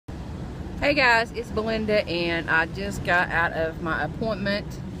Hey guys, it's Belinda, and I just got out of my appointment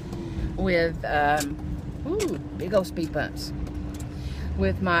with big old speed bumps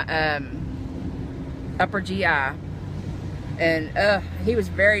with my upper GI, and he was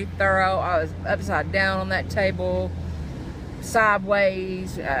very thorough. I was upside down on that table,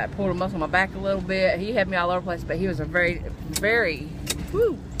 sideways, pulled a muscle in my back a little bit. He had me all over the place, but he was a very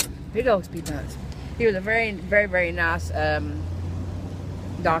big old speed bumps. He was a very nice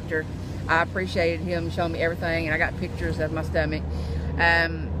doctor. I appreciated him showing me everything, and I got pictures of my stomach.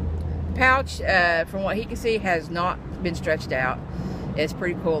 Pouch, from what he can see, has not been stretched out. It's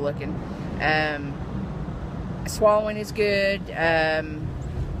pretty cool looking. Swallowing is good.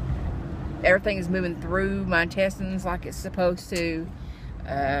 Everything is moving through my intestines like it's supposed to.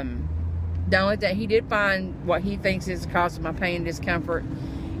 The only thing he did find, what he thinks is causing my pain and discomfort,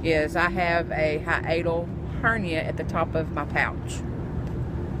 is I have a hiatal hernia at the top of my pouch.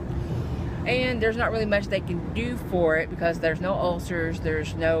 And there's not really much they can do for it because there's no ulcers,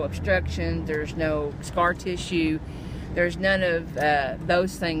 there's no obstruction, there's no scar tissue, there's none of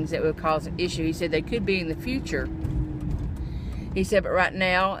those things that would cause an issue. He said they could be in the future. He said, but right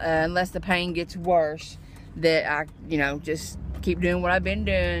now, unless the pain gets worse, that I, just keep doing what I've been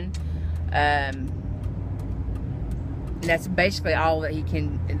doing. And that's basically all that he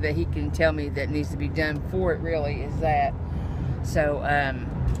can tell me that needs to be done for it. Really, is that. So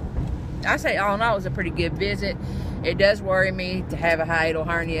I say all in all, it was a pretty good visit. It does worry me to have a hiatal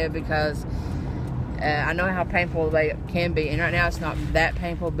hernia because I know how painful they can be, and right now it's not that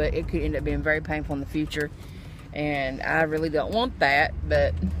painful, but it could end up being very painful in the future, and I really don't want that.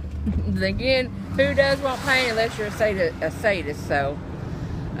 But then again, who does want pain unless you're a sadist? So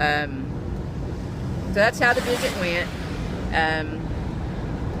so that's how the visit went.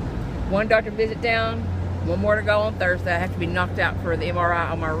 One doctor visit down, one more to go on Thursday. I have to be knocked out for the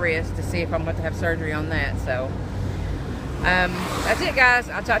MRI on my wrist to see if I'm about to have surgery on that. So that's it, guys.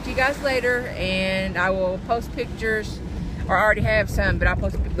 I'll talk to you guys later, and I will post pictures, or I already have some, but I'll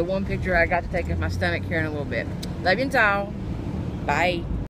post the one picture I got to take of my stomach here in a little bit. Love you and all. Bye.